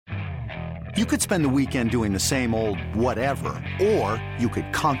You could spend the weekend doing the same old whatever, or you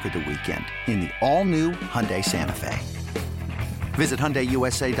could conquer the weekend in the all-new Hyundai Santa Fe. Visit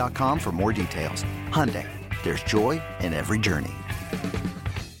HyundaiUSA.com for more details. Hyundai, there's joy in every journey.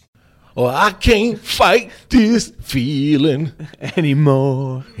 Oh, I can't fight this feeling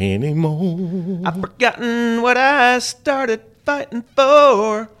anymore. I've forgotten what I started fighting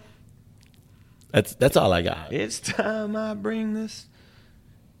for. That's all I got. It's time I bring this.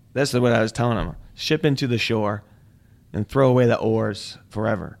 That's what I was telling him. Ship into the shore and throw away the oars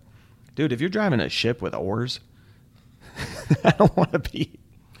forever. Dude, if you're driving a ship with oars, I don't want to be.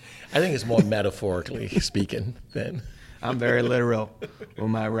 I think it's more metaphorically speaking than. I'm very literal with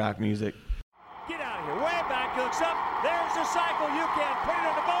my rock music. Get out of here. Way back, hooks up. There's the cycle. You can put it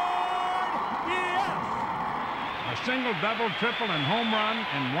on the board. Yes. A single, double, triple, and home run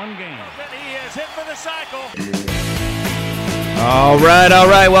in one game. And he is hit for the cycle. All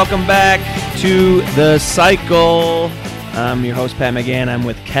right. Welcome back to The Cycle. I'm your host, Pat McGann. I'm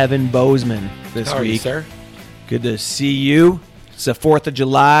with Kevin Bozeman this How are week. you, sir? Good to see you. It's the 4th of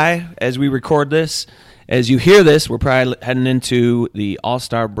July as we record this. As you hear this, we're probably heading into the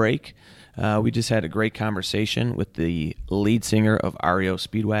All-Star break. We just had a great conversation with the lead singer of REO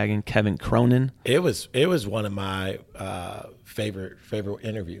Speedwagon, Kevin Cronin. It was one of my favorite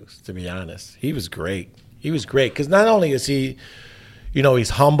interviews, to be honest. He was great. He was great because not only is he, he's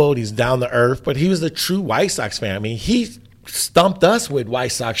humbled, he's down to earth, but he was a true White Sox fan. I mean, he stumped us with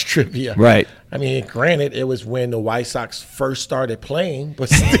White Sox trivia. Right. I mean, granted, it was when the White Sox first started playing, but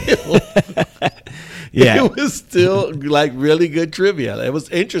still. Yeah. It was still like really good trivia. It was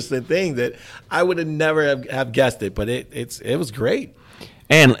an interesting thing that I would have never have guessed it, but it was great.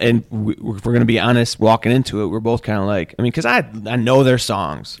 And if we're going to be honest, walking into it, we're both kind of like, because I know their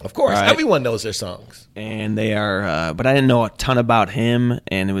songs. Of course, right? Everyone knows their songs. And they are, but I didn't know a ton about him.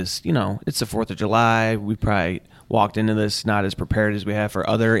 And it was, it's the 4th of July. We probably walked into this not as prepared as we have for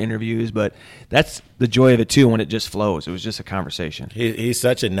other interviews, but that's the joy of it too when it just flows. It was just a conversation. He's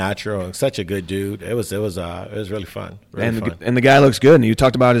such a natural and such a good dude. It was really fun. And the guy looks good. And you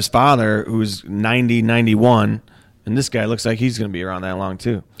talked about his father, who's 90, 91. And this guy looks like he's going to be around that long,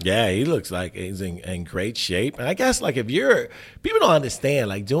 too. Yeah, he looks like he's in great shape. And I guess, if people don't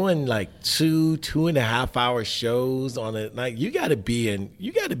understand, doing 2.5 hour shows on a night, you got to be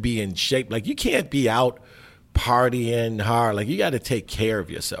in shape. You can't be out partying hard. You got to take care of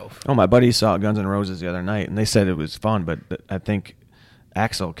yourself. Oh, my buddy saw Guns N' Roses the other night, and they said it was fun, but I think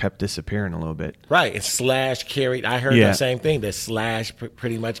Axl kept disappearing a little bit. Right, and Slash carried. I heard the same thing, that Slash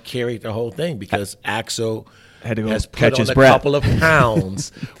pretty much carried the whole thing because Axl had to go has catch put his on a breath. couple of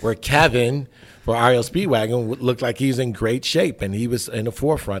pounds, where Kevin for REO Speedwagon looked like he was in great shape, and he was in the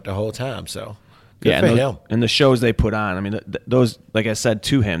forefront the whole time. So good for him. And the shows they put on, those, like I said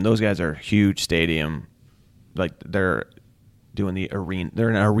to him, those guys are huge stadium. They're doing the arena. They're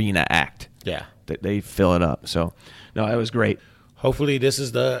an arena act. Yeah, they fill it up. So no, that was great. Hopefully, this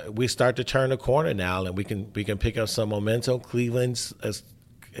is we start to turn the corner now, and we can pick up some momentum. Cleveland's has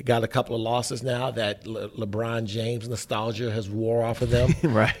got a couple of losses now that LeBron James nostalgia has wore off of them.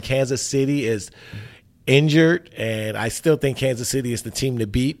 Right. Kansas City is injured, and I still think Kansas City is the team to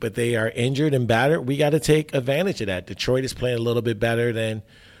beat, but they are injured and battered. We got to take advantage of that. Detroit is playing a little bit better than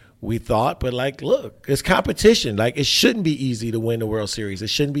we thought, but look, it's competition. It shouldn't be easy to win the World Series. It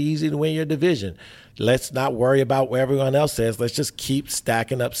shouldn't be easy to win your division. Let's not worry about what everyone else says. Let's just keep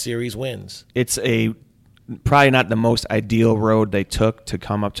stacking up series wins. It's probably not the most ideal road they took to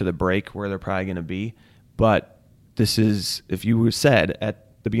come up to the break where they're probably going to be, but this is, if you said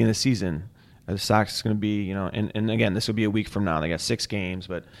at the beginning of the season, the Sox is going to be, and again, this will be a week from now. They got 6 games,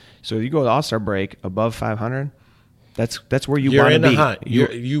 but so if you go to the All-Star break above 500, that's where you want to be. You're in the hunt.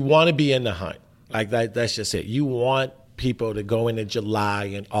 You want to be in the hunt. That's just it. You want people to go into July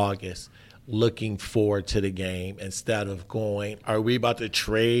and August looking forward to the game instead of going, are we about to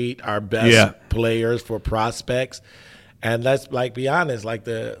trade our best players for prospects? And let's be honest,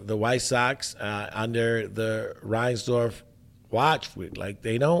 the White Sox under the Reinsdorf watch, we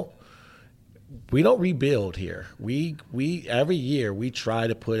don't rebuild here. We every year we try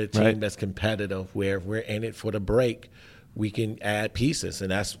to put a team that's competitive where if we're in it for the break, we can add pieces,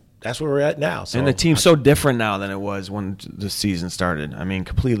 and that's where we're at now. So, and the team's so different now than it was when the season started.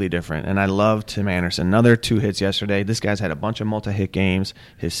 completely different. And I love Tim Anderson. Another 2 hits yesterday. This guy's had a bunch of multi-hit games.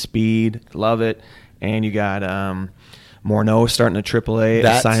 His speed, love it. And you got Morneau starting a AAA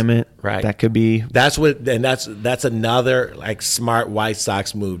assignment. Right. That could be. That's another smart White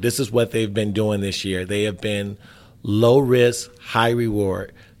Sox move. This is what they've been doing this year. They have been low risk, high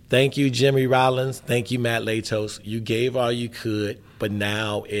reward. Thank you, Jimmy Rollins. Thank you, Matt Latos. You gave all you could, but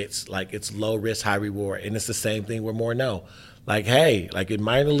now it's low risk, high reward. And it's the same thing with Morneau. Like, hey, like in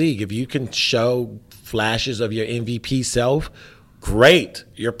minor league, if you can show flashes of your MVP self, great,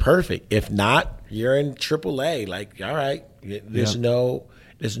 you're perfect. If not, you're in AAA. Like, all right, there's no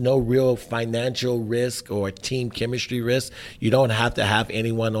real financial risk or team chemistry risk. You don't have to have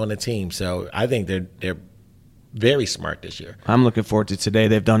anyone on the team. So I think they're very smart this year. I'm looking forward to today.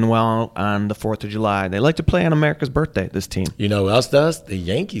 They've done well on the 4th of July. They like to play on America's birthday, this team. You know who else does? The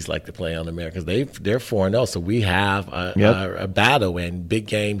Yankees like to play on America's. They're 4-0, so we have a battle. And Big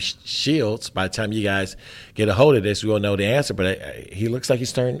Game Shields, by the time you guys get a hold of this, we will know the answer. But he looks like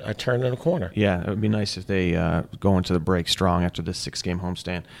he's turning the corner. Yeah, it would be nice if they go into the break strong after this 6-game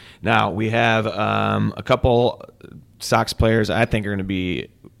homestand. Now, we have a couple Sox players I think are going to be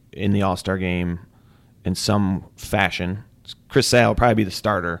in the All-Star game in some fashion. Chris Sale will probably be the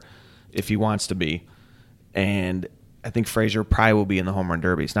starter if he wants to be. And I think Frazier probably will be in the home run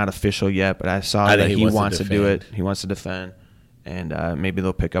derby. It's not official yet, but I saw that he wants to do it. He wants to defend. And maybe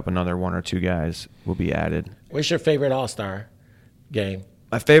they'll pick up another 1 or 2 guys will be added. What's your favorite All-Star game?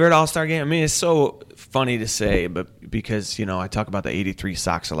 My favorite All-Star game? I mean, it's so funny to say, but because, I talk about the 83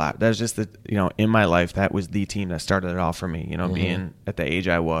 Sox a lot. That's just in my life, that was the team that started it all for me, being at the age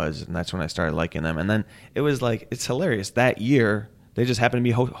I was, and that's when I started liking them. And then it was like, it's hilarious. That year, they just happened to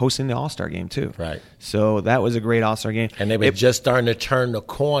be hosting the All-Star game, too. Right. So that was a great All-Star game. And they were just starting to turn the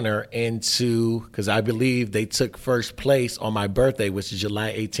corner into, because I believe they took first place on my birthday, which is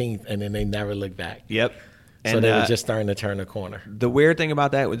July 18th, and then they never looked back. Yep. So they were just starting to turn the corner. The weird thing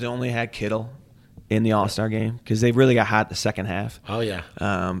about that was they only had Kittle in the All-Star game because they really got hot the second half. Oh, yeah.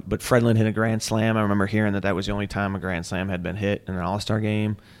 But Fredlin hit a grand slam. I remember hearing that was the only time a grand slam had been hit in an All-Star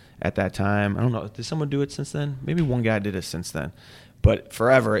game at that time. I don't know. Did someone do it since then? Maybe one guy did it since then. But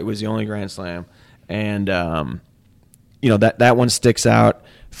forever, it was the only grand slam. And, that one sticks out.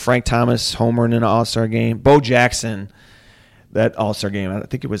 Frank Thomas homer in an All-Star game. Bo Jackson, that All-Star game, I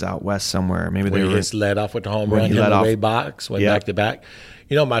think it was out west somewhere. Maybe when they he just led off with the home run in the Ray box, went back to back.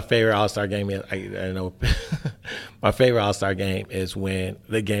 My favorite All-Star game is, I know, my favorite All-Star game is when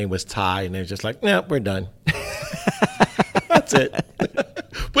the game was tied and they're just like, yeah, we're done. That's it.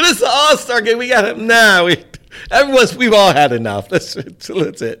 But it's the All-Star game. We got it. We've all had enough. That's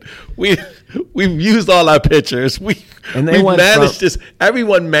it. We've used all our pitchers.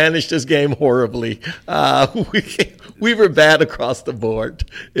 Everyone managed this game horribly. We were bad across the board.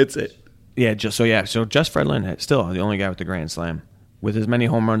 It's it. Yeah. So just Fredlin, still the only guy with the grand slam with as many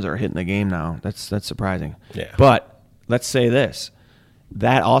home runs that are hitting the game now. That's surprising. Yeah. But let's say this: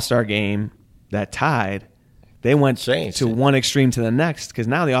 that All-Star game that tied. They went to one extreme to the next because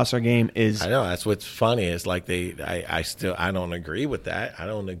now the All-Star game is. I know, that's what's funny. It's like I don't agree with that. I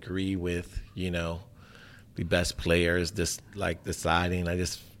don't agree with the best players deciding. At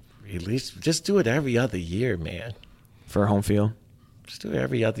least just do it every other year, man. For home field. Just do it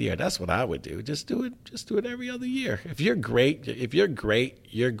every other year. That's what I would do. Just do it every other year. If you're great,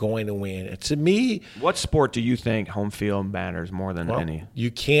 you're going to win. And to me, what sport do you think home field matters more than any?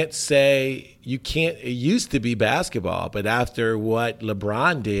 You can't. It used to be basketball, but after what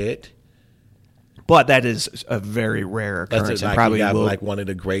LeBron did, but that is a very rare occurrence. That's probably one of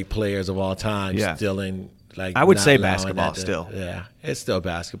the great players of all time. Yeah. Still in I would say basketball still. Yeah, it's still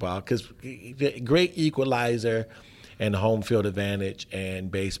basketball because the great equalizer. And home field advantage and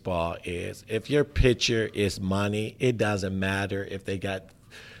baseball is if your pitcher is money, it doesn't matter if they got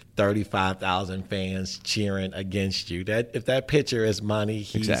 35,000 fans cheering against you. If that pitcher is money,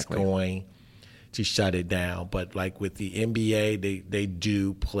 he's going to shut it down. But like with the NBA, they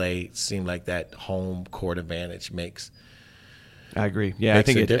do seem like that home court advantage makes. I agree. Yeah, I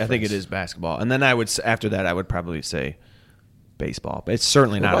think it is basketball. And then after that I would probably say baseball, but it's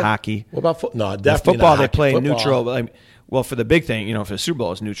certainly not hockey. What about football? No, definitely football. Not they hockey. play Football. Neutral. Well, for the big thing, for the Super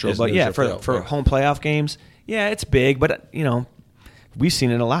Bowl, it's neutral. But neutral for home playoff games, it's big. But we've seen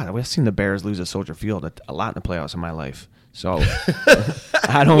it a lot. We've seen the Bears lose at Soldier Field a lot in the playoffs in my life. So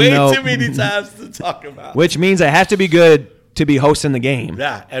I don't know. Way too many times to talk about. Which means I have to be good to be hosting the game.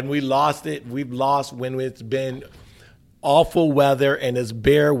 Yeah, and we lost it. We've lost when it's been awful weather and it's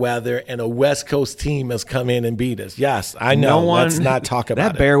bare weather and a West Coast team has come in and beat us. Yes, I know. Let's not talk about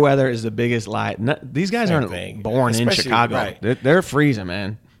that. That bare weather is the biggest lie. These guys aren't born in Chicago. Right. They're freezing,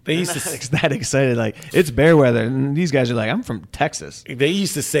 man. They used to that excited like it's bare weather, and these guys are like, I'm from Texas. They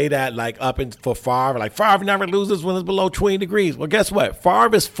used to say that for Favre, Favre never loses when it's below 20 degrees. Well, guess what?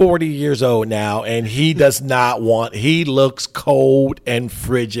 Favre is 40 years old now, and he does not he looks cold and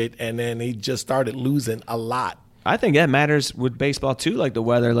frigid, and then he just started losing a lot. I think that matters with baseball too, like the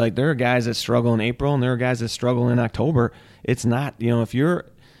weather. Like there are guys that struggle in April and there are guys that struggle in October. It's not, if you're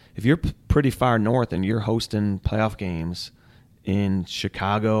pretty far north and you're hosting playoff games in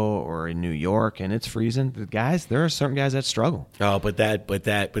Chicago or in New York and it's freezing, there are certain guys that struggle. Oh, but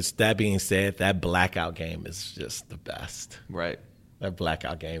that being said, that blackout game is just the best. Right. That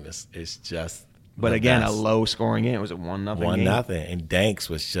blackout game is just. But again, a low scoring game. Was it 1-0 game? 1-0, and Danks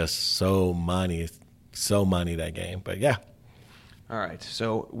was just so money that game. But yeah. All right,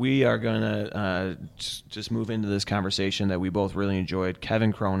 so we are going to just move into this conversation that we both really enjoyed.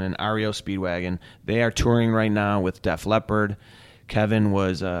 Kevin Cronin, REO Speedwagon, they are touring right now with Def Leppard. Kevin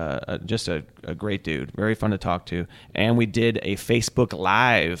was just a great dude, very fun to talk to. And we did a Facebook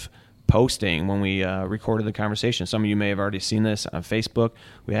Live posting when we recorded the conversation. Some of you may have already seen this on Facebook.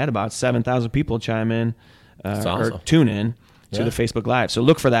 We had about 7,000 people chime in or tune in to the Facebook Live. So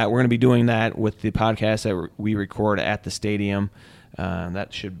look for that. We're going to be doing that with the podcast that we record at the stadium.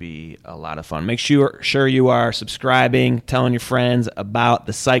 That should be a lot of fun. Make sure you are subscribing, telling your friends about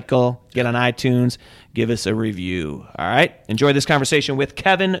the cycle. Get on iTunes, give us a review. All right? Enjoy this conversation with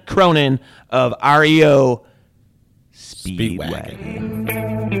Kevin Cronin of REO Speedwagon.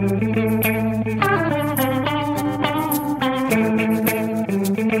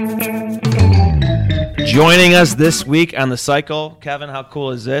 Joining us this week on the cycle, Kevin, how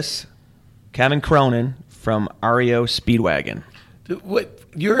cool is this? Kevin Cronin from REO Speedwagon. What?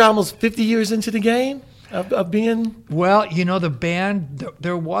 You're almost 50 years into the game of being. Well, the band.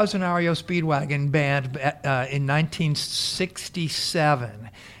 There was an REO Speedwagon band in 1967.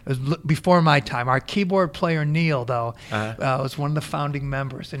 It was before my time. Our keyboard player Neil, though, was one of the founding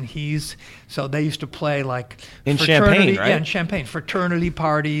members, and so they used to play like in Champaign, right? Yeah, in Champaign, fraternity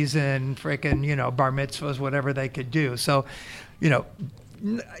parties and frickin' bar mitzvahs, whatever they could do. So,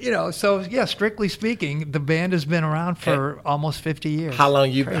 strictly speaking, the band has been around for almost 50 years. How long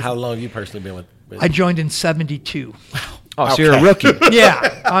you personally been with? I joined in 72. Oh, so you're a rookie.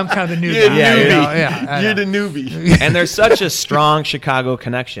 Yeah, I'm kind of the new guy. You're the newbie. And there's such a strong Chicago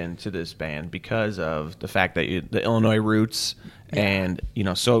connection to this band because of the fact that the Illinois roots and,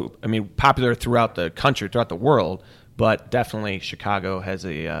 popular throughout the country, throughout the world. But definitely Chicago has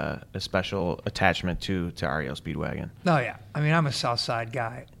a special attachment to REO Speedwagon. Oh, yeah. I'm a South Side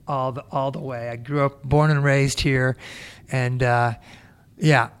guy all the way. I grew up, born and raised here. And, where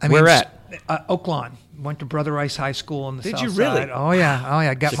at? Oak Lawn. Went to Brother Rice High School in the South Side. Did you really? Oh,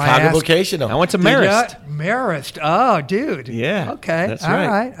 yeah. Got Chicago my ass. vocational. I went to Marist. Marist. Oh, dude. Yeah. Okay. That's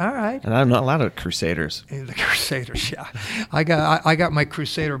right. All right. And I know a lot of Crusaders. The Crusaders, yeah. I got my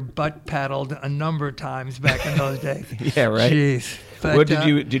Crusader butt paddled a number of times back in those days. Yeah, right. Jeez. But, what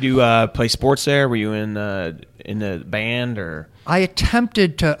did you play sports there? Were you in the band or? I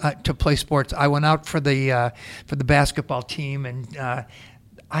attempted to play sports. I went out for the basketball team, and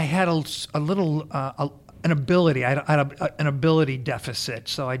I had a little an ability. I had an ability deficit,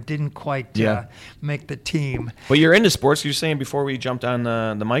 so I didn't quite make the team. But you're into sports. You were saying before we jumped on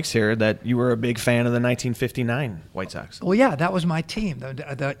the mics here that you were a big fan of the 1959 White Sox. Well, yeah, that was my team.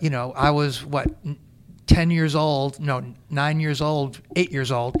 I was 10 years old, 9 years old, 8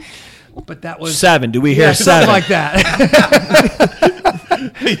 years old, but that was 7. Do we hear 7? Something like that.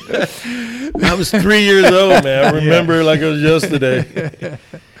 I was 3 years old, man. I remember like it was yesterday.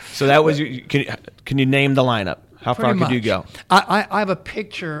 So that was. Can you name the lineup? How far could you go? I have a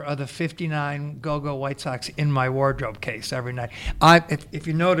picture of the 59 Go-Go White Sox in my wardrobe case every night. If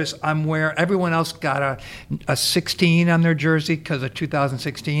you notice, everyone else got a 16 on their jersey because of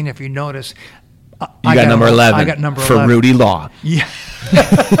 2016. If you notice, I got number 11. I got number for 11. Rudy Law. Yeah.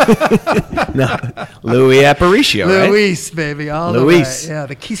 No, Louis Aparicio, right? Luis, baby, all Luis. the way. Yeah,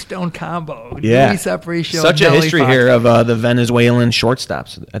 the Keystone combo. Yeah. Luis Aparicio. Such a history Fox. here of the Venezuelan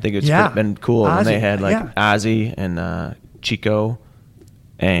shortstops. I think it's been cool Ozzie, when they had Ozzie and Chico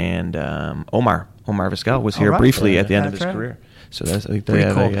and Omar. Omar Vizquel was here briefly at the end of his career. So that's I think they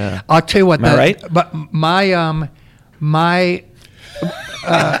have cool. a. I'll tell you what. Am I right? But my.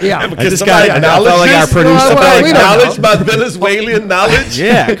 I just got it. I felt like our producer. Knowledge about Venezuelan knowledge.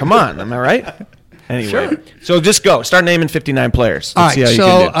 Yeah, come on. Am I right? Anyway, Sure. So just go. Start naming 59 players. All Let's right. see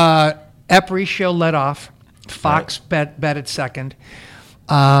how you can do. Aparicio led off. Fox batted second.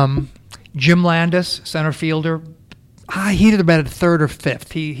 Jim Landis, center fielder. He'd have been at third or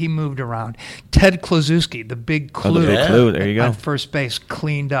fifth. He moved around. Ted Kluszewski, the big Clue. The big Clue. There you go. On first base,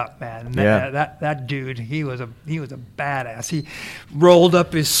 cleaned up, man. And that dude, he was a badass. He rolled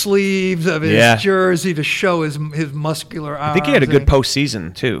up his sleeves of his jersey to show his muscular arms. I think he had a good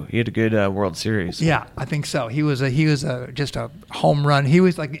postseason too. He had a good World Series. Yeah, I think so. He was just a home run. He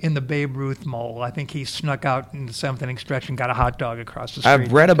was like in the Babe Ruth mold. I think he snuck out in the seventh inning stretch and got a hot dog across the street.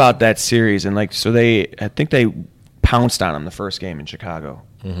 I've read about that series, and I think they pounced on him the first game in Chicago.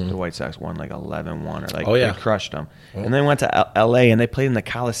 Mm-hmm. The White Sox won like 11-1 or they crushed them. Mm-hmm. And then went to L.A. and they played in the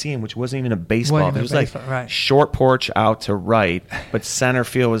Coliseum, which wasn't even a baseball. It was like short porch out to right, but center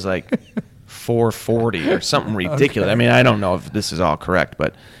field was like 440 or something ridiculous. Okay. I mean, I don't know if this is all correct,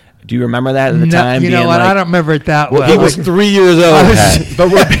 but do you remember that at the time? You know what? I don't remember it that well. He was 3 years old.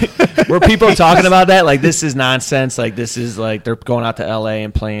 But were people talking about that? Like, this is nonsense. Like, this is like they're going out to L.A.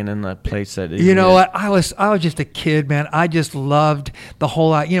 and playing in the place that. You know what? I was just a kid, man. I just loved the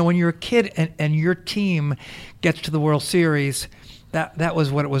whole. When you're a kid and your team gets to the World Series, that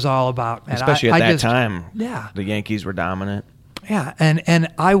was what it was all about. Man. Especially at that time. Yeah, the Yankees were dominant. Yeah,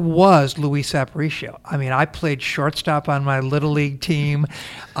 and I was Luis Aparicio. I mean, I played shortstop on my Little League team.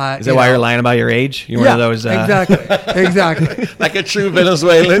 Is that why you're lying about your age? You're one of those... Exactly. Like a true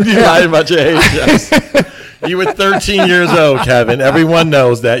Venezuelan, you lied about your age. Yes. You were 13 years old, Kevin. Everyone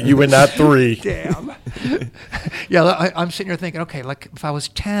knows that. You were not 3. Damn. Yeah, I'm sitting here thinking, okay, like if I was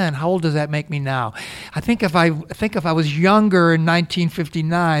 10, how old does that make me now? I think if I was younger in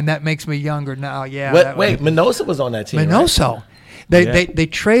 1959, that makes me younger now. Yeah. Wait, Minoso was on that team. Minoso. Right? They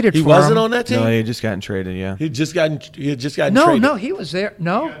traded for him. He wasn't on that team? No, he had just gotten traded, yeah. He had just gotten traded. No, he was there.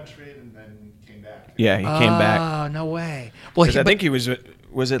 No? He got traded and then came back. Yeah, he came back. Oh, no way. Well, I think he was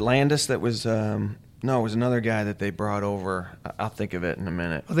it Landis that was... No, it was another guy that they brought over. I'll think of it in a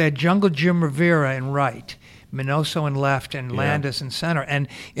minute. Well, they had Jungle Jim Rivera in right, Minoso in left, and Landis in center. And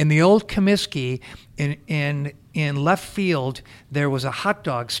in the old Comiskey, in left field, there was a hot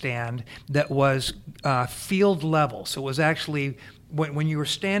dog stand that was field level. So it was actually, when you were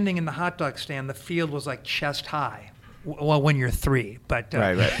standing in the hot dog stand, the field was like chest high. Well, when you're 3, but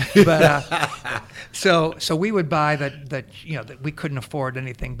right. But so we would buy that we couldn't afford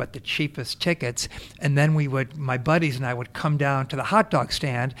anything but the cheapest tickets, and then my buddies and I would come down to the hot dog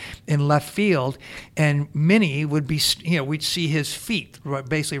stand in left field, and Minnie would be we'd see his feet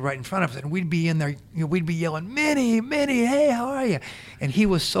basically right in front of us, and we'd be in there, we'd be yelling, Minnie, hey, how are you? And he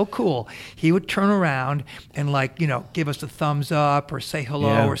was so cool. He would turn around and give us a thumbs up or say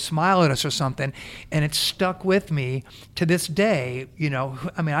hello or smile at us or something, and it stuck with me. To this day,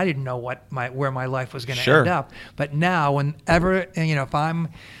 I mean, I didn't know where my life was going to end up. But now, whenever, if I'm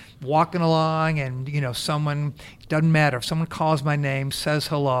walking along and, someone, it doesn't matter, if someone calls my name, says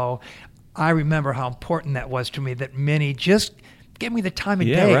hello, I remember how important that was to me, that Minnie just gave me the time of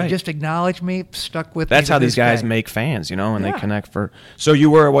day, just acknowledged me, stuck with me. That's how these guys make fans, and they connect for... So you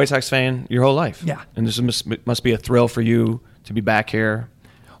were a White Sox fan your whole life? Yeah. And this must be a thrill for you to be back here.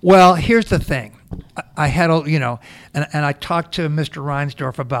 Well, here's the thing. I had, and I talked to Mr.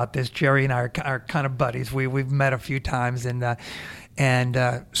 Reinsdorf about this. Jerry and I are kind of buddies. We've met a few times, and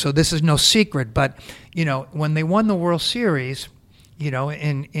so this is no secret. But when they won the World Series,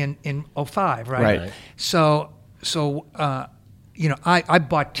 in 05, right? So I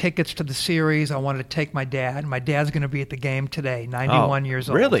bought tickets to the series. I wanted to take my dad. My dad's going to be at the game today, 91 years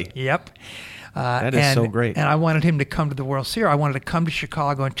old. Really? Yep. That is so great. And I wanted him to come to the World Series. I wanted to come to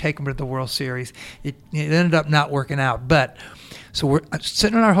Chicago and take him to the World Series. It ended up not working out. But so we're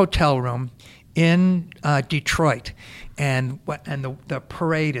sitting in our hotel room in Detroit, and the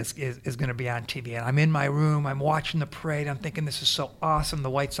parade is going to be on TV. And I'm in my room. I'm watching the parade. I'm thinking, this is so awesome. The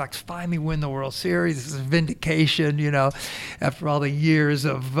White Sox finally win the World Series. This is vindication, after all the years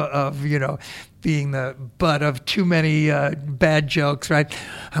of being the butt of too many bad jokes, right?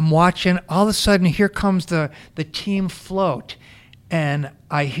 I'm watching. All of a sudden, here comes the team float, and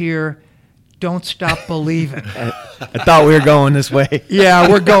I hear, "Don't Stop Believing." I thought we were going this way. Yeah,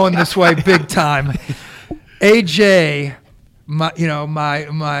 we're going this way big time. AJ,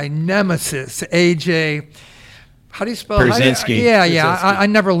 my nemesis, AJ. How do you spell Pierzynski? I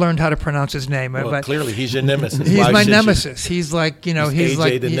never learned how to pronounce his name. Well, but clearly he's your nemesis. He's my nemesis. He's like, he's AJ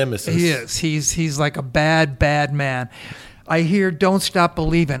like the nemesis. He is. He's like a bad man. I hear "Don't Stop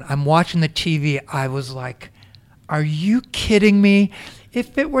Believing." I'm watching the TV. I was like, "Are you kidding me?"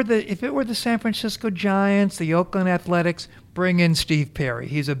 If it were the San Francisco Giants, the Oakland Athletics, bring in Steve Perry.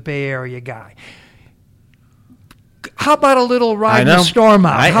 He's a Bay Area guy. How about a little ride the storm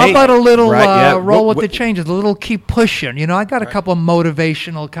out? How about a little roll with the changes, a little keep pushing? I got a couple of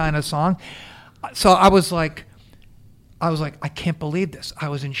motivational kind of songs. So I was like, I was like, I can't believe this. I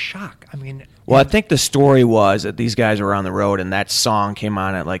was in shock. I mean, Well, I think the story was that these guys were on the road and that song came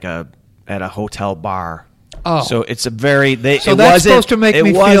on at at a hotel bar. Oh. So it's a very So that's supposed to make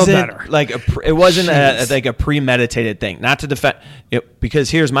me feel better. It wasn't like a premeditated thing. Not to defend because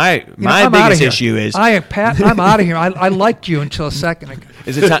here's my I'm outta biggest here. issue is Pat, I'm out of here. I liked you until a second ago.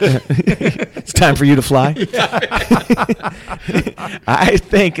 is it time? It's time for you to fly. I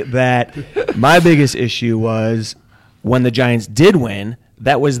think that my biggest issue was when the Giants did win.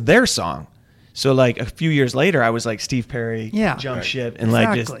 That was their song. So like a few years later, I was like Steve Perry, Yeah. jump ship, and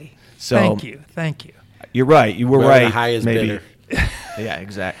Exactly. like just so. Thank you. You're right. You were We're right. the highest maybe. bidder. Yeah,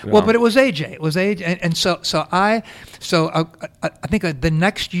 exactly. Well, but it was AJ. It was AJ, and so I think the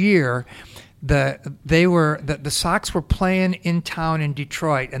next year, the Sox were playing in town in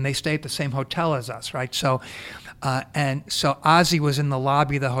Detroit, and they stayed at the same hotel as us, right? So, so Ozzie was in the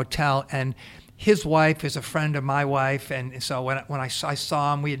lobby of the hotel, and his wife is a friend of my wife, and so when I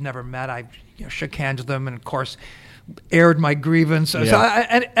saw him, we had never met. I shook hands with him, and of course, aired my grievance. So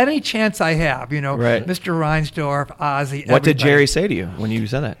any chance I have, Right. Mr. Reinsdorf, Ozzie. what did everybody. Jerry say to you when you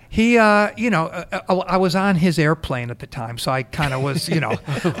said that? He, I was on his airplane at the time, so I kind of was, I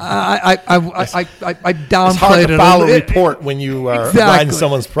downplayed It's hard to it. follow a report when you are riding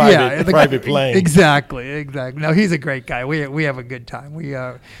someone's private plane. Exactly. No, he's a great guy. We have a good time.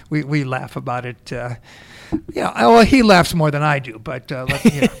 We laugh about it. Well, he laughs more than I do, but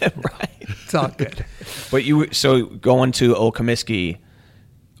Right. It's all good. But so going to Old Comiskey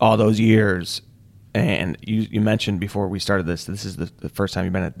all those years, and you mentioned before we started this is the first time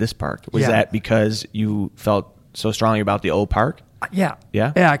you've been at this park. Was that because you felt so strongly about the old park? Yeah.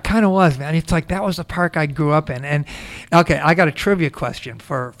 Yeah? Yeah, it kind of was, man. It's like that was the park I grew up in. And okay, I got a trivia question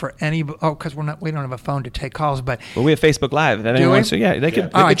for any. Because we don't have a phone to take calls, but Well, we have Facebook Live. That Do anyone, we? so yeah, they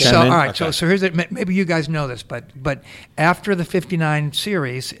could. all right. chime So in. all right. Okay. So here's it. Maybe you guys know this, but after the '59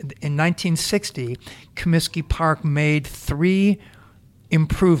 series in 1960, Comiskey Park made 3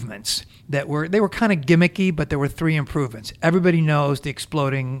 improvements that were kind of gimmicky, but there were 3 improvements. Everybody knows the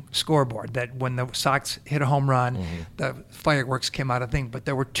exploding scoreboard, that when the Sox hit a home run, the fireworks came out of thing. But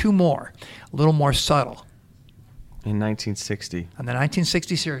there were 2 more, a little more subtle. In 1960. On the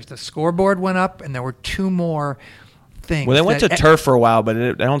 1960 series, the scoreboard went up, and there were 2 more things. Well, they went to that- turf for a while, but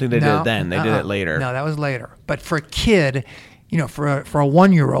I don't think they did No, it then. They did it later. No, that was later. But for a kid, for a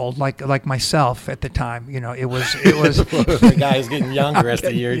 1-year-old like myself at the time, it was The guy's getting younger as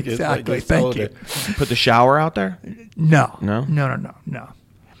the year Exactly. gets Thank older. you. Put the shower out there? No. No? No.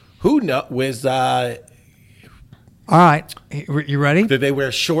 Who was? All right, you ready? Did they wear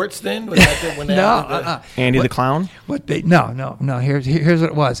shorts then? Was that when they No. had the- Andy the Clown? What they no. Here's what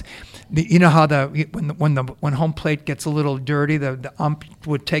it was. You know how when home plate gets a little dirty, the ump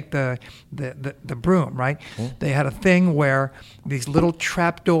would take the broom, right? They had a thing where these little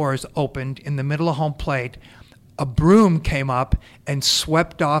trap doors opened in the middle of home plate. A broom came up and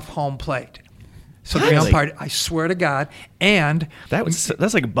swept off home plate. So the Really? umpire, I swear to God, and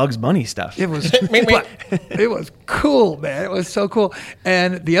That's like Bugs Bunny stuff. it was it was cool, man. It was so cool.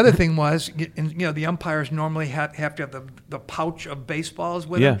 And the other thing was, the umpires normally have to have the pouch of baseballs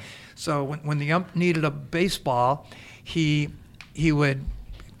with Yeah. them. So when the ump needed a baseball, he would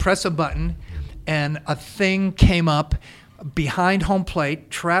press a button, and a thing came up behind home plate.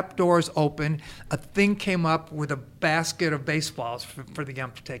 Trap doors open. A thing came up with a basket of baseballs for the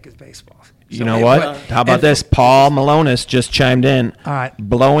ump to take his baseballs. You know what? How about this? Paul Malonis just chimed in. All right.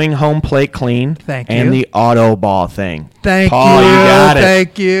 Blowing home plate clean. Thank and you. the auto ball thing. Thank Paul, you. you got it.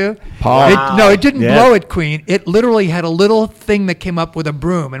 Thank you. Paul. No, it didn't Yeah. blow it clean. It literally had a little thing that came up with a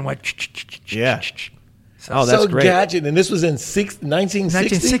broom and went. Yeah. Oh, that's so great. gadget, and this was in 1960?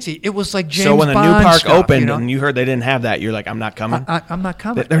 1960. It was like James So when the Bond new park stuff, opened and you heard they didn't have that, you're like, I'm not coming. I'm not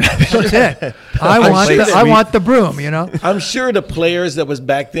coming. They're not- That's it. I want the broom. I'm sure the players that was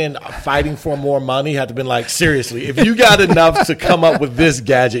back then fighting for more money had to been like, seriously, if you got enough to come up with this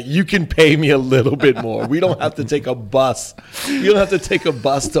gadget, you can pay me a little bit more. We don't have to take a bus. You don't have to take a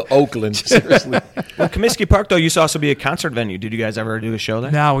bus to Oakland. Seriously. Well, Comiskey Park, though, used to also be a concert venue. Did you guys ever do a show there?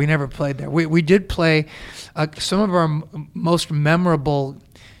 No, we never played there. We did play some of our most memorable.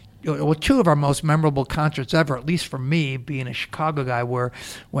 Well, 2 of our most memorable concerts ever, at least for me, being a Chicago guy, were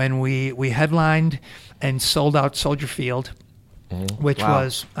when we headlined and sold out Soldier Field, which Wow.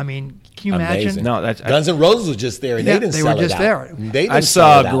 was, can you imagine? Amazing. No, that's Guns N' Roses was just there, and Yeah, they didn't they sell were it just out. there. They didn't I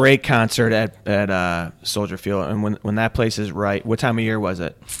sell saw it a out. great concert at Soldier Field, and when that place is right, what time of year was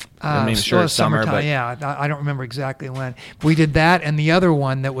it? I'm not sure it's summer, but yeah, I don't remember exactly when. We did that, and the other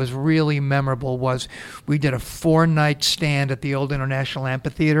one that was really memorable was we did a 4-night stand at the old International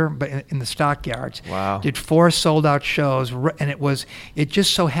Amphitheater, but in the Stockyards. Wow. Did 4 sold-out shows, and it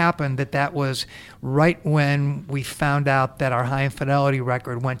just so happened that was right when we found out that our High Infidelity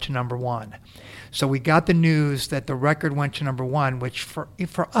record went to number 1. So we got the news that the record went to number 1, which for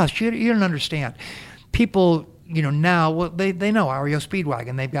us, you don't understand. People, now, well, they know REO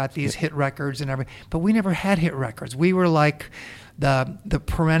Speedwagon. They've got these hit records and everything, but we never had hit records. We were like the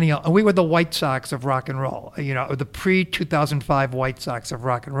perennial. We were the White Sox of rock and roll. The pre-2005 White Sox of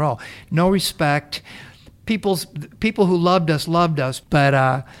rock and roll. No respect. People who loved us,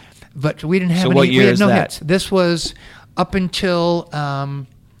 but we didn't have so any. What year we had is no that? hits. This was up until.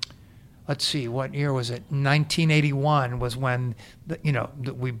 Let's see, what year was it? 1981 was when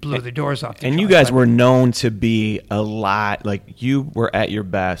we blew the doors off. And you guys were known to be a lot, like you were at your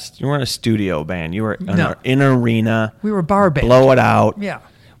best. You weren't a studio band. You were in an arena. We were a bar band. Blow it out. Yeah.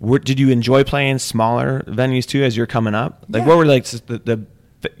 Did you enjoy playing smaller venues too as you're coming up? Like, Yeah. what were like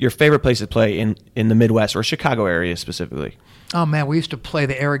your favorite places to play in the Midwest or Chicago area specifically? Oh man, we used to play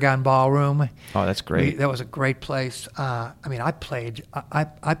the Aragon Ballroom. Oh, that's great. That was a great place. I played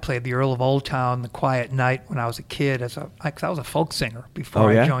the Earl of Old Town, the Quiet Night when I was a kid. Cause I was a folk singer before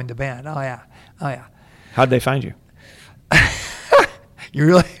I joined the band. Oh yeah. How'd they find you? You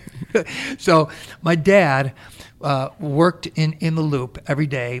really? So my dad worked in the Loop every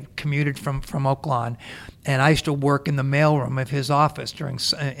day, commuted from Oak Lawn, and I used to work in the mailroom of his office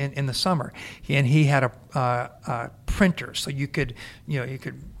in the summer. And he had a printer, so you could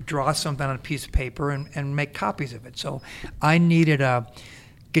draw something on a piece of paper and make copies of it. So I needed a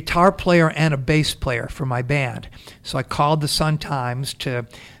guitar player and a bass player for my band. So I called the Sun-Times to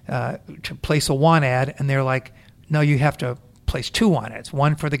place a want ad, and they're like, no, you have to place 2 want ads,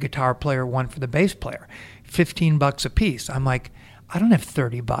 one for the guitar player, one for the bass player, $15 a piece. I'm like, I don't have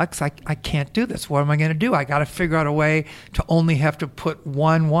 $30. I can't do this. What am I going to do? I got to figure out a way to only have to put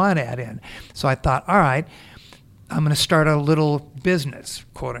 1 want ad in. So I thought, all right, I'm going to start a little business,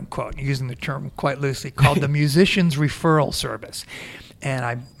 quote unquote, using the term quite loosely, called the Musicians Referral Service. And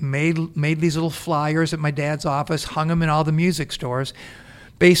I made these little flyers at my dad's office, hung them in all the music stores.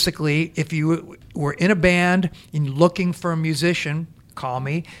 Basically, if you were in a band and looking for a musician, call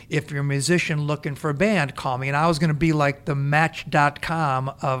me. If you're a musician looking for a band, call me. And I was going to be like the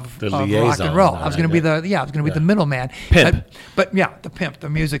Match.com of rock and roll. I was going to be the middleman. Pimp. The pimp, the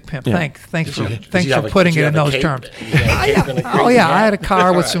music pimp. Yeah. Thanks for putting it in those terms. I had a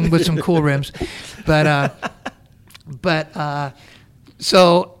car with some cool rims,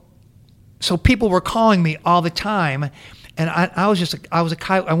 so people were calling me all the time. And I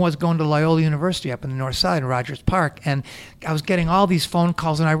was going to Loyola University up in the north side in Rogers Park, and I was getting all these phone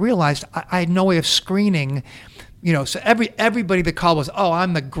calls, and I realized I had no way of screening, so everybody that called was, oh,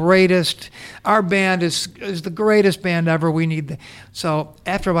 I'm the greatest, our band is the greatest band ever, we need so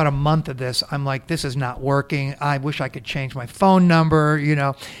after about a month of this, I'm like, this is not working, I wish I could change my phone number,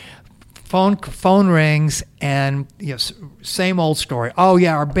 Phone rings, and same old story. Oh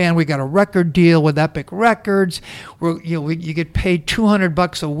yeah, our band, we got a record deal with Epic Records. You get paid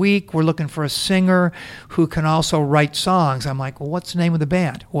 $200 a week. We're looking for a singer who can also write songs. I'm like, well, what's the name of the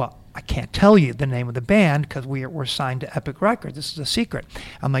band? Well, I can't tell you the name of the band because we're signed to Epic Records. This is a secret.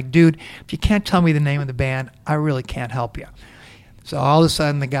 I'm like, dude, if you can't tell me the name of the band, I really can't help you. So all of a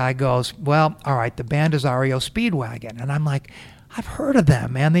sudden the guy goes, well, all right, the band is REO Speedwagon, and I'm like, I've heard of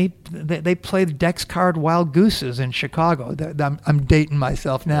them, man. They played Dex Card Wild Gooses in Chicago. I'm dating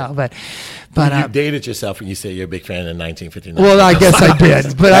myself now, but you dated yourself when you say you're a big fan of 1959. Well, I guess I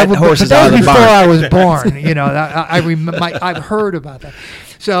did, but that was before I was born. I've heard about that.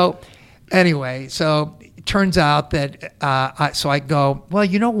 So anyway, it turns out that I go, well,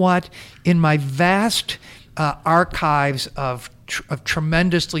 you know what? In my vast archives of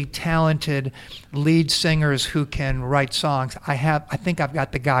tremendously talented lead singers who can write songs, I think I've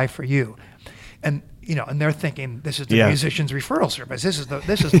got the guy for you. And and they're thinking this is the Musicians Referral Service. This is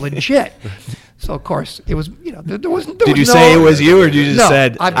legit. So of course it was. There wasn't. Did you say it was you, or did you just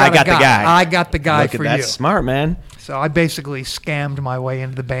said I got the guy? I got the guy for you. That's smart, man. So I basically scammed my way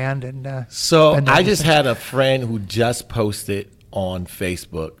into the band, and I just had a friend who just posted on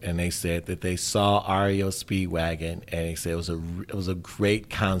Facebook, and they said that they saw REO Speedwagon, and they said it was a great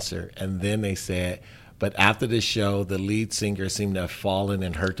concert, and then they said, but after the show, the lead singer seemed to have fallen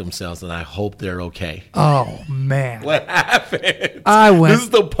and hurt themselves, and I hope they're okay. Oh man, what happened? This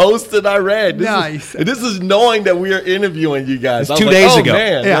is the post that I read. This is knowing that we are interviewing you guys. It's 2 days ago.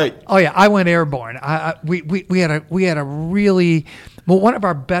 Man, yeah. I went airborne. We had a really Well, one of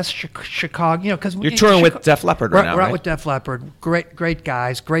our best Chicago, because You're touring with Def Leppard right now, We're out right? with Def Leppard. Great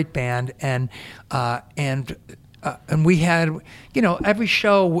guys, great band, and we had, every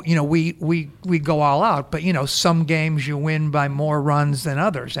show, we go all out, but some games you win by more runs than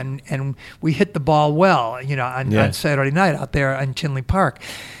others, and we hit the ball well, on Saturday night out there in Tinley Park.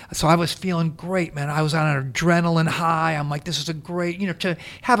 So I was feeling great, man. I was on an adrenaline high. I'm like, this is a great, to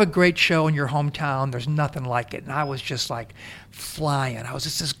have a great show in your hometown, there's nothing like it. And I was just like flying.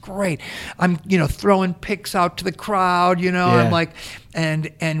 This is great. I'm, throwing picks out to the crowd, I'm like,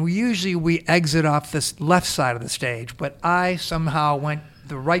 and we exit off this left side of the stage, but I somehow went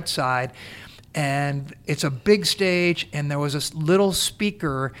the right side, and it's a big stage, and there was this little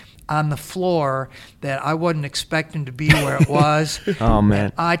speaker on the floor that I wasn't expecting to be where it was. Oh, man.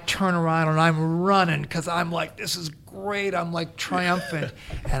 And I turn around and I'm running because I'm like, this is great. I'm like triumphant.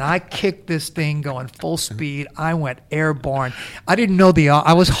 And I kicked this thing going full speed. I went airborne. I didn't know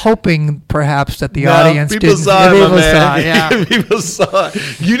I was hoping perhaps that the audience people didn't. saw it, People my man. saw it, yeah. People saw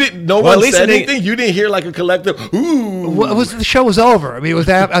it. You didn't. No Well, at one least said they- anything. You didn't hear like a collective. Ooh. Well, the show was over. I mean,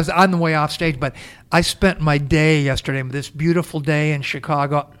 I was on the way off stage, but I spent my day yesterday, this beautiful day in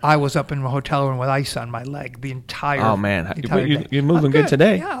Chicago. I was up in a hotel room with ice on my leg the entire. Oh, man. the entire day. You're moving I'm good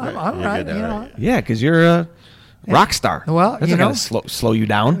today. Yeah, I'm You're right. good, all right. Yeah, because you're a rock star. Well, that's not going to slow you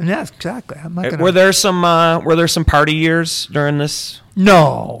down. Yes, exactly. I'm not gonna. Were there some party years during this?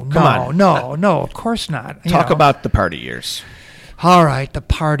 No, on. no, of course not. Talk about the party years. All right, the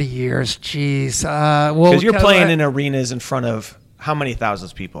party years. Jeez. Because you're playing in arenas in front of how many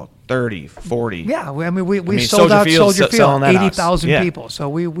thousands of people? 30, 40. Yeah, we sold Soldier out Field's Soldier selling Field, that out. 80,000 Yeah. people. So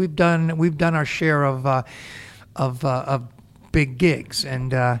we've done our share of big gigs,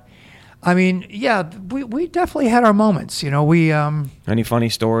 and we definitely had our moments. Any funny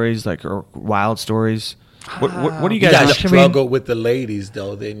stories, or wild stories? What do you You guys? guys struggled with the ladies,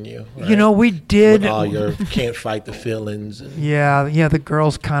 though, didn't you? Right? We did. With all your can't fight the feelings. And Yeah, the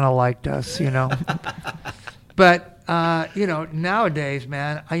girls kind of liked us, But nowadays,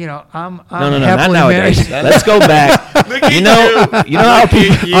 man, I'm No, not happily nowadays. married. Let's go back. you know how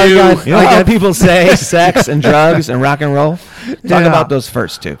how people say sex and drugs and rock and roll. Talk Yeah. about those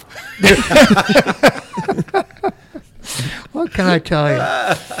first two. What can I tell you?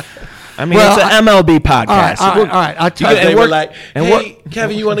 I mean, Well, it's an MLB podcast. All right. I'll tell you. they and were we're- like, and hey,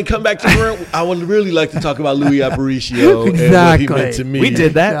 Kevin, you want to come back to the room? I would really like to talk about Louis Aparicio and what he Exactly. meant to me. We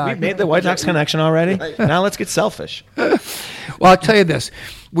did that. Exactly. We made the White Sox connection already. Now let's get selfish. Well, I'll tell you this: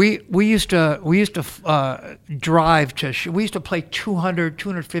 we used to drive to. We used to play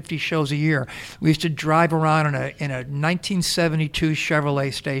 250 shows a year. We used to drive around in a 1972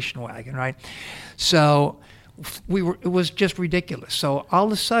 Chevrolet station wagon, right? So it was just ridiculous. So all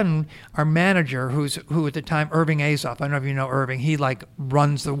of a sudden, our manager, who at the time, Irving Azoff, I don't know if you know Irving, he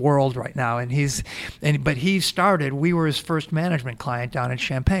runs the world right now, but he started. We were his first management client down in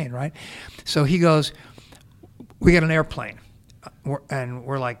Champaign, right? So he goes, "We got an airplane," and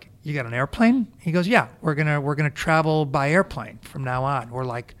we're like, "You got an airplane?" He goes, "Yeah, we're gonna travel by airplane from now on." We're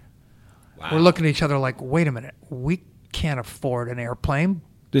like, we're looking at each other like, "Wait a minute, we can't afford an airplane."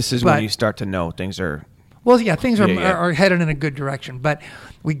 This is But- when you start to know things are. Well, yeah, things are, Yeah. are headed in a good direction. But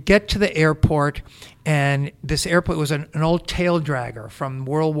we get to the airport, and this airport was an old tail dragger from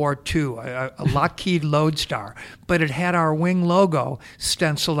World War II, a Lockheed Lodestar. But it had our wing logo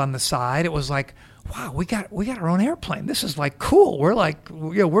stenciled on the side. It was like, wow, we got our own airplane. This is like cool. We're like,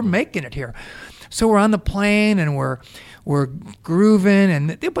 we're making it here. So we're on the plane, and we're grooving,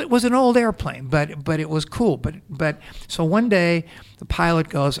 and it was an old airplane, but it was cool. But so one day the pilot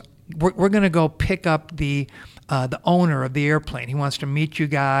goes, we're going to go pick up the owner of the airplane. He wants to meet you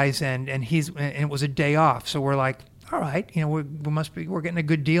guys, and it was a day off. So we're like, all right, we're getting a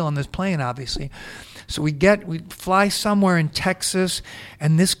good deal on this plane, obviously. So we fly somewhere in Texas,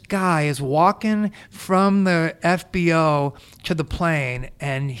 and this guy is walking from the FBO to the plane,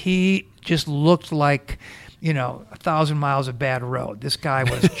 and he just looked like, 1,000 miles of bad road. This guy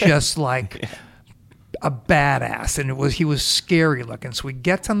was just like a badass, and he was scary looking. So he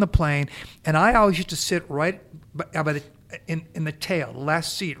gets on the plane, and I always used to sit right in the tail,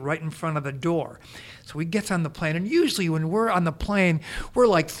 last seat, right in front of the door. So he gets on the plane, and usually when we're on the plane, we're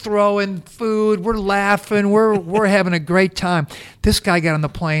like throwing food, we're laughing, we're having a great time. This guy got on the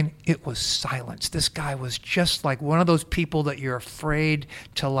plane, it was silence. This guy was just like one of those people that you're afraid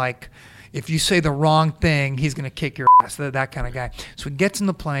to if you say the wrong thing, he's going to kick your ass, that kind of guy. So he gets in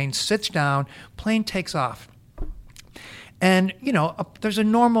the plane, sits down, plane takes off. And, there's a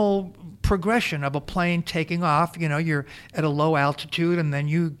normal progression of a plane taking off. You're at a low altitude, and then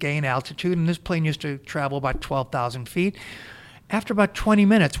you gain altitude. And this plane used to travel about 12,000 feet. after about 20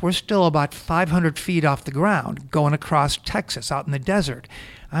 minutes, we're still about 500 feet off the ground going across Texas out in the desert.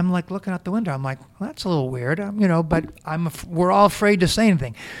 I'm like looking out the window. I'm like, well, that's a little weird, but we're all afraid to say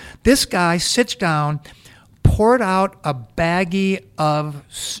anything. This guy sits down, poured out a baggie of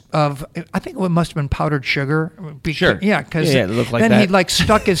I think it must have been powdered sugar. Sure. Yeah, because it looked like then that. he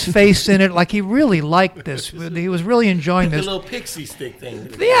stuck his face in it, like he really liked this. He was really enjoying The this. little pixie stick thing.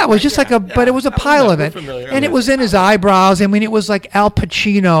 Yeah, it was just but it was a pile of it, and it was in his eyebrows. I mean, it was like Al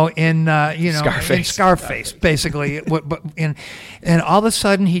Pacino in in Scarface, basically. And all of a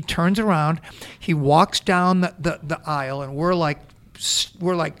sudden, he turns around, he walks down the aisle, and we're like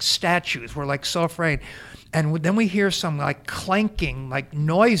statues. We're like so afraid. And then we hear some like clanking, like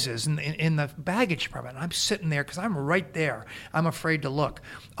noises in the baggage department. And I'm sitting there because I'm right there. I'm afraid to look.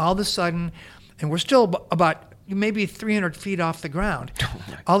 All of a sudden, and we're still about maybe 300 feet off the ground.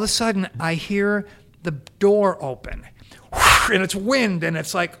 All of a sudden, I hear the door open, and it's wind, and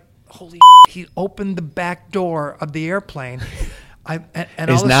it's like, holy! He opened the back door of the airplane.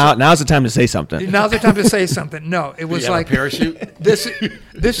 Now's the time to say something. Now's the time to say something. No, it was like a parachute. This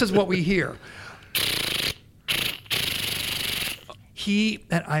is what we hear.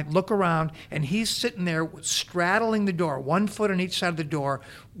 And I look around, and he's sitting there straddling the door, 1 foot on each side of the door,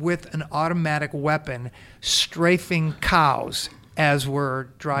 with an automatic weapon, strafing cows as we're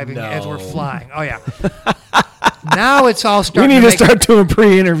driving, as we're flying. Oh yeah. Now it's all starting. We need to start doing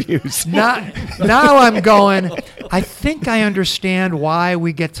pre-interviews. Now I'm going, I think I understand why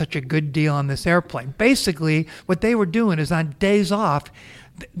we get such a good deal on this airplane. Basically, what they were doing is on days off,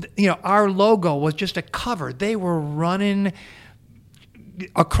 our logo was just a cover. They were running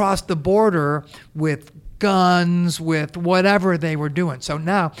across the border with guns, with whatever they were doing. So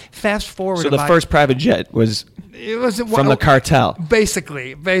now, fast forward. So the first private jet was from the cartel.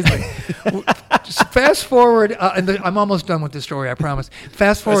 Basically. Just fast forward, and I'm almost done with the story, I promise.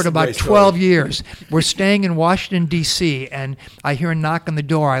 Fast forward about 12 years. We're staying in Washington, D.C., and I hear a knock on the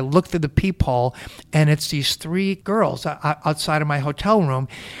door. I look through the peephole, and it's these 3 girls outside of my hotel room,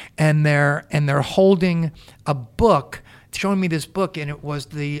 and they're holding a book, showing me this book, and it was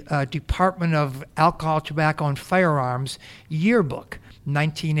the Department of Alcohol, Tobacco, and Firearms yearbook,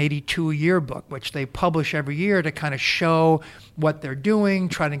 1982 yearbook, which they publish every year to kind of show what they're doing,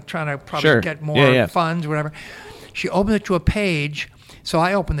 trying to probably get more funds, whatever. She opened it to a page, so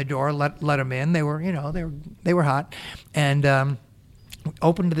I opened the door, let them in. They were, they were hot, and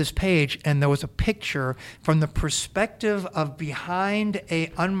opened to this page, and there was a picture from the perspective of behind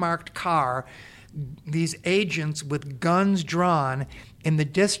a unmarked car. These agents with guns drawn in the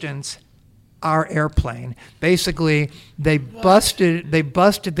distance, our airplane. Basically, they busted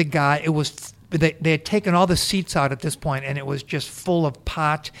the guy. It was they had taken all the seats out at this point, and it was just full of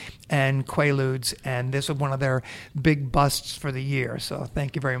pot and Quaaludes, and this was one of their big busts for the year. So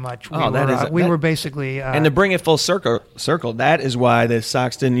thank you very much. We were basically and to bring it full circle. That is why the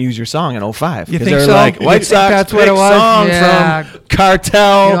Sox didn't use your song in 05. You think they're so? like White Sox that's what it was? song from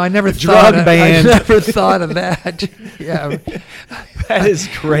cartel. I never drug band. I never thought of that. Yeah, that is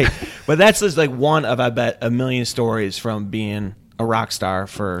great. But that's just like one of, I bet, a million stories from being a rock star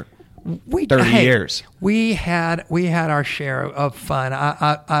for 30 years. We had our share of fun.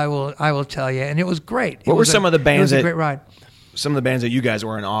 I will tell you, and it was great. What were some of the bands? It was a great ride. Some of the bands that you guys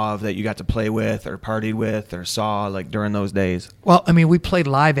were in awe of that you got to play with or partied with or saw like during those days? Well, I mean, we played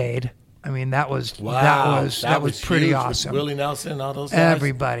Live Aid. I mean, that was pretty huge, awesome. With Willie Nelson, all those guys.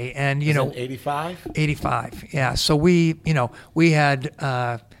 Everybody, and 85. 85, yeah. So we had.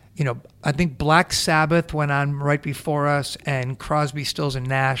 I think Black Sabbath went on right before us, and Crosby, Stills, and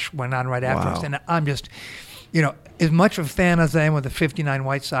Nash went on right after us. And I'm just, as much of a fan as I am with the 59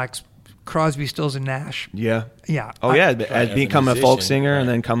 White Sox, Crosby, Stills, and Nash. Yeah. Yeah. Oh, yeah. As becoming a folk singer and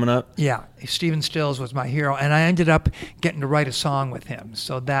then coming up. Yeah. Stephen Stills was my hero, and I ended up getting to write a song with him.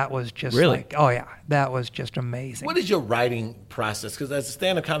 So that was just that was just amazing. What is your writing process? Because as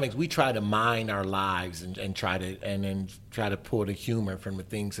stand-up comics, we try to mine our lives and try to pull the humor from the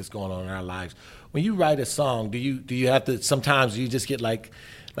things that's going on in our lives. When you write a song, do you have to? Sometimes you just get like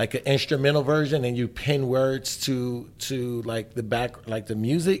an instrumental version and you pen words to like the back, like the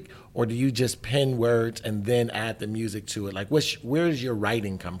music, or do you just pen words and then add the music to it? Like, where does your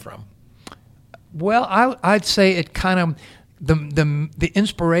writing come from? Well, I'd say it kind of the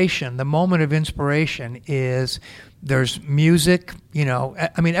inspiration, the moment of inspiration is there's music.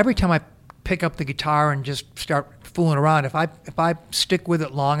 I mean, every time I pick up the guitar and just start fooling around, if I stick with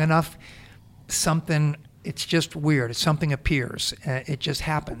it long enough, something. It's just weird. Something appears. It just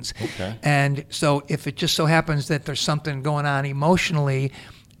happens. Okay. And so if it just so happens that there's something going on emotionally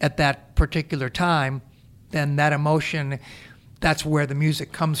at that particular time, then that emotion that's where the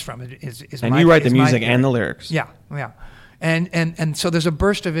music comes from. And you write the music and the lyrics. Yeah. And so there's a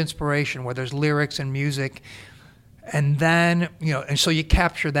burst of inspiration where there's lyrics and music, and then, and so you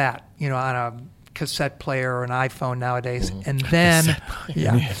capture that, on a cassette player or an iPhone nowadays, and then,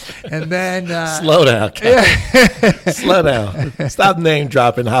 and then slow down, Kevin. Slow down. Stop name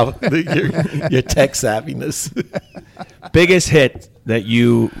dropping your tech savviness. Biggest hit that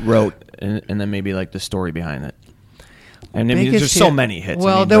you wrote, and then maybe like the story behind it. And there's so many hits.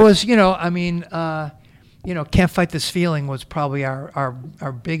 Well, there was, Can't Fight This Feeling was probably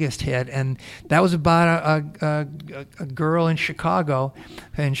our biggest hit, and that was about a girl in Chicago,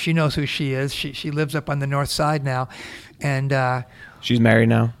 and she knows who she is. She lives up on the north side now, and she's married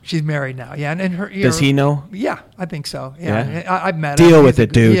now. She's married now, yeah. And her, does he know? Yeah, I think so. Yeah, I've met him. Deal with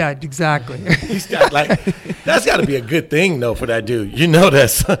it, dude. Yeah, exactly. He's got that's got to be a good thing though for that dude.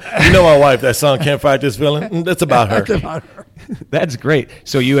 My wife. That song "Can't Fight This Feeling." That's about her. That's about her. That's great.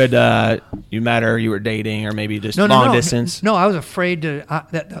 So you had you met her, you were dating, or maybe just long distance. No, I was afraid to.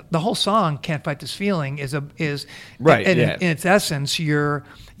 The whole song "Can't Fight This Feeling" is right. In its essence,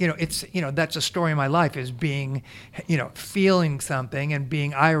 that's a story of my life, is being, feeling something and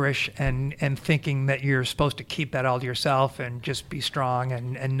being Irish and thinking that you're supposed to keep that all to yourself and just be strong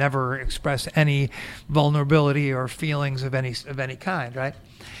and never express any vulnerability or feelings of any kind, right?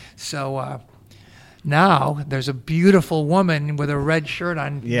 So. Now there's a beautiful woman with a red shirt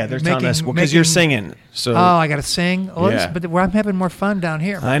on. Yeah, they're telling us because you're singing. So I got to sing. Oh, yeah. But I'm having more fun down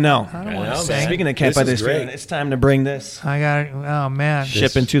here. I know. I don't want to sing. Speaking of Can't Fight This Feeling, it's time to bring this. I got it. Oh man,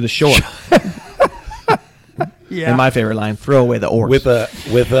 shipping to the shore. Yeah. And my favorite line: "Throw away the oars."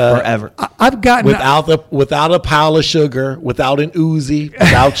 With forever. I've gotten without a pile of sugar, without an Uzi,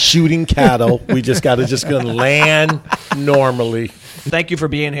 without shooting cattle. We just gonna land normally. Thank you for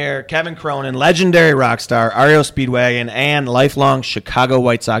being here, Kevin Cronin, legendary rock star, REO Speedwagon, and lifelong Chicago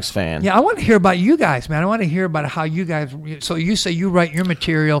White Sox fan. Yeah, I want to hear about you guys, man. I want to hear about how you guys. So you say you write your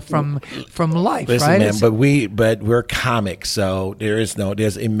material from life, listen, right? Man, but we're comics, so there's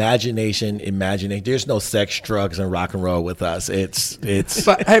imagination. There's no sex, drugs, and rock and roll with us. It's.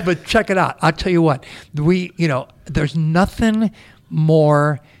 But check it out. I'll tell you what. There's nothing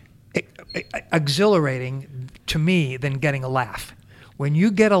more exhilarating to me than getting a laugh. When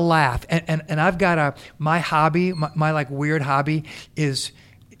you get a laugh, and I've got my hobby, my like weird hobby is,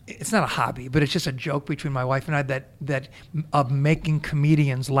 it's not a hobby, but it's just a joke between my wife and I that of making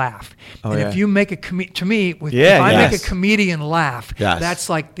comedians laugh. If you make if I make a comedian laugh, that's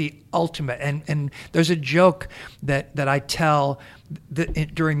like the ultimate. And there's a joke that I tell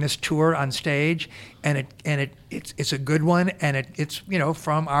during this tour on stage, and it's a good one, and it's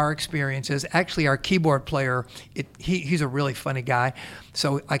from our experiences. Actually, our keyboard player, he's a really funny guy,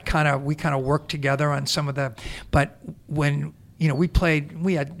 so we kind of work together on some of the. But when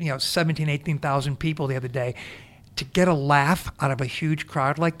we had 17,000, 18,000 people the other day. To get a laugh out of a huge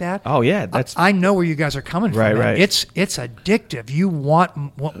crowd like that. Oh yeah, I know where you guys are coming from. Right. It's addictive. You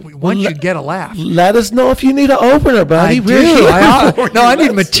once you get a laugh. Let us know if you need an opener, buddy. I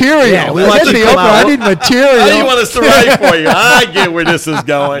need material. Yeah, we want you to come out. I need material. How do you want us to write for you? I get where this is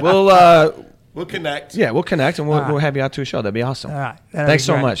going. We'll connect. Yeah, we'll connect, and we'll have you out to a show. That'd be awesome. All right. Thanks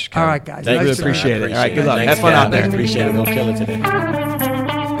so much, Kevin. All right, guys. Thank you. Appreciate it. All right, good luck. Thanks, Have fun out there. Appreciate it. We'll kill it today.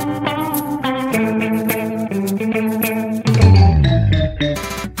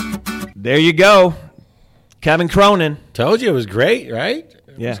 There you go. Kevin Cronin. Told you it was great, right?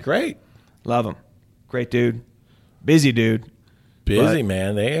 It was great. Love him. Great dude. Busy dude. Busy,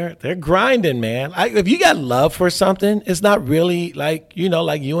 man. They're grinding, man. If you got love for something, it's not really like you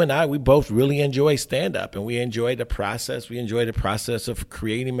and I, we both really enjoy stand-up, and we enjoy the process. We enjoy the process of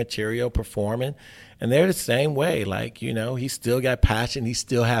creating material, performing, and they're the same way. He's still got passion. He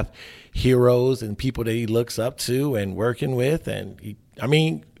still have heroes and people that he looks up to and working with, and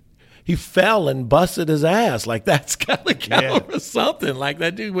he fell and busted his ass. That's got to count for something.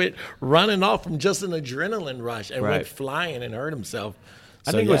 That dude went running off from just an adrenaline rush and went flying and hurt himself.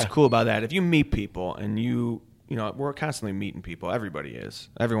 I think what's cool about that, if you meet people and we're constantly meeting people. Everybody is.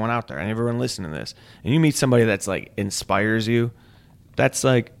 Everyone out there and everyone listening to this. And you meet somebody that's inspires you. That's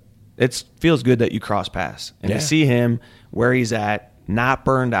it feels good that you cross paths. And to see him where he's at, not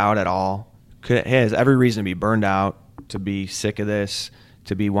burned out at all. He has every reason to be burned out, to be sick of this,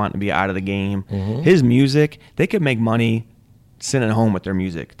 to be wanting to be out of the game. Mm-hmm. His music, they could make money sitting at home with their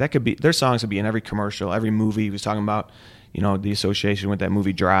music. That could be, their songs would be in every commercial, every movie. He was talking about, the association with that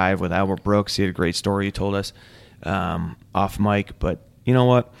movie Drive with Albert Brooks. He had a great story he told us off mic. But you know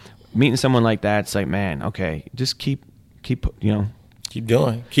what? Meeting someone like that, it's man, okay, just keep doing,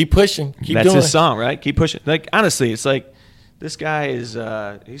 keep pushing, keep That's doing. his song, right? Keep pushing. Honestly, it's This guy is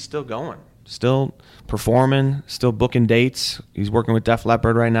he's still going, still performing, still booking dates. He's working with Def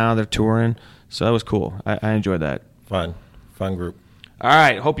Leppard right now. They're touring. So that was cool. I enjoyed that. Fun group. All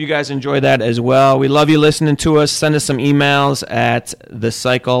right. Hope you guys enjoyed that as well. We love you listening to us. Send us some emails at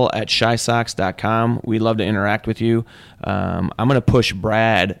thecycle@shysox.com. We love to interact with you. I'm going to push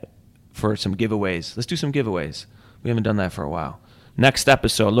Brad for some giveaways. Let's do some giveaways. We haven't done that for a while. Next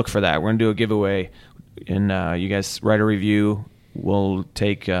episode, look for that. We're going to do a giveaway, and you guys write a review. We'll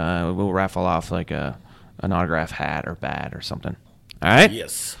raffle off like an autograph hat or bat or something. All right?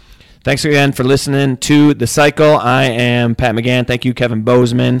 Yes. Thanks again for listening to The Cycle. I am Pat McGann. Thank you, Kevin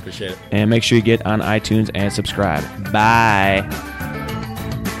Bozeman. Appreciate it. And make sure you get on iTunes and subscribe. Bye.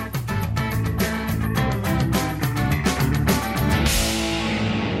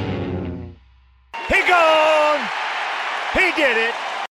 He gone. He did it.